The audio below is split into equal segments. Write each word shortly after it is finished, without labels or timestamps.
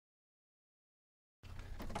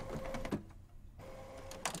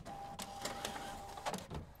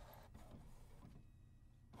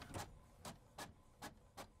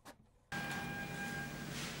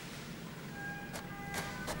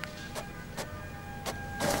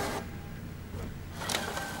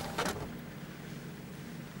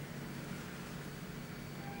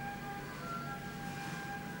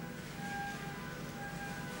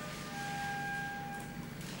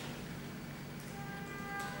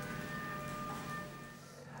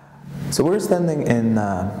So we're standing in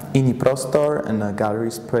Ini Prostor, in a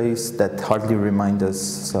gallery space that hardly reminds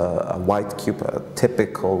us a white cube, a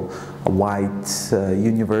typical white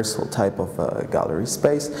universal type of gallery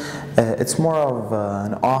space. It's more of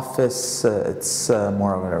an office, it's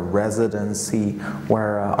more of a residency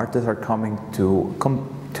where artists are coming to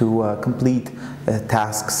complete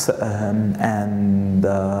tasks and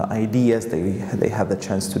ideas they have the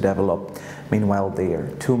chance to develop. Meanwhile, their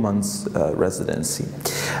 2 months residency.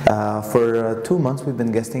 For 2 months, we've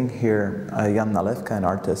been guesting here Jan Nalewka, an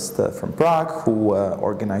artist from Prague, who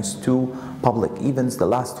organized 2 public events. The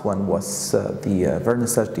last one was the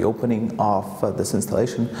vernissage, the opening of this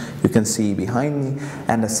installation you can see behind me,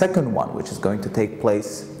 and the second one, which is going to take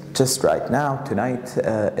place just right now, tonight.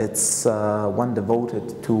 It's one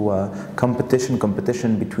devoted to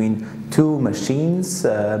competition between 2 machines,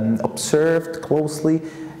 observed closely,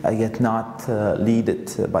 yet not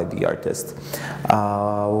leaded by the artist.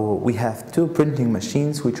 We have 2 printing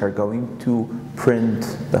machines which are going to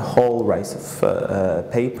print the whole rise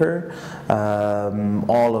of paper.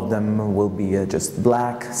 All of them will be just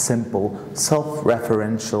black, simple,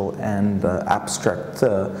 self-referential and abstract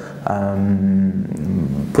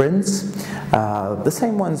prints. The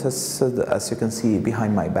same ones as you can see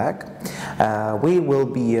behind my back. We will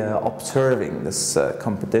be observing this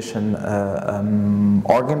competition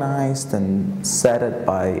organized and set it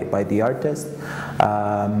by the artist.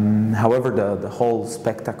 However, the whole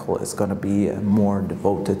spectacle is going to be more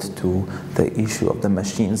devoted to the issue of the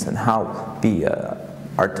machines and how the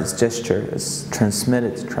artist's gesture is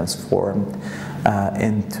transmitted, transformed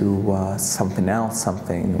into something else,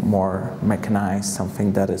 something more mechanized,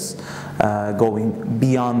 something that is going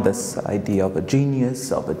beyond this idea of a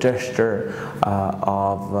genius, of a gesture,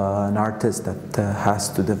 of an artist that has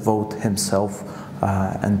to devote himself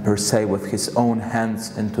and per se with his own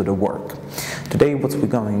hands into the work. Today what we're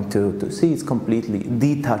going to see is completely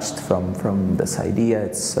detached from this idea.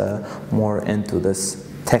 It's more into this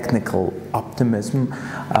technical optimism.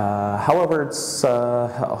 However, it's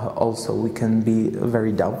also we can be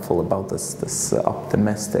very doubtful about this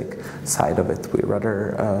optimistic side of it. We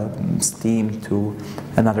rather steam to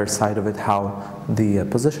another side of it, how the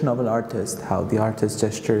position of an artist, how the artist's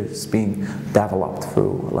gesture is being developed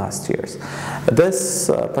through last years. This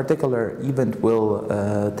particular event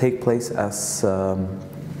will take place as the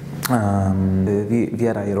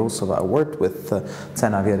Věra Jirousova Award with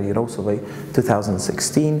Cena Věry Jirousovej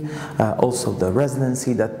 2016. Also the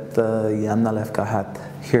residency that Jan Nalewka had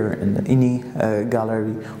here in the Ini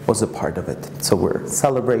gallery was a part of it. So we're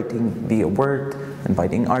celebrating the award,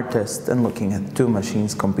 inviting artists and looking at 2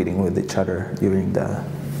 machines competing with each other during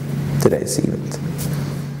today's event.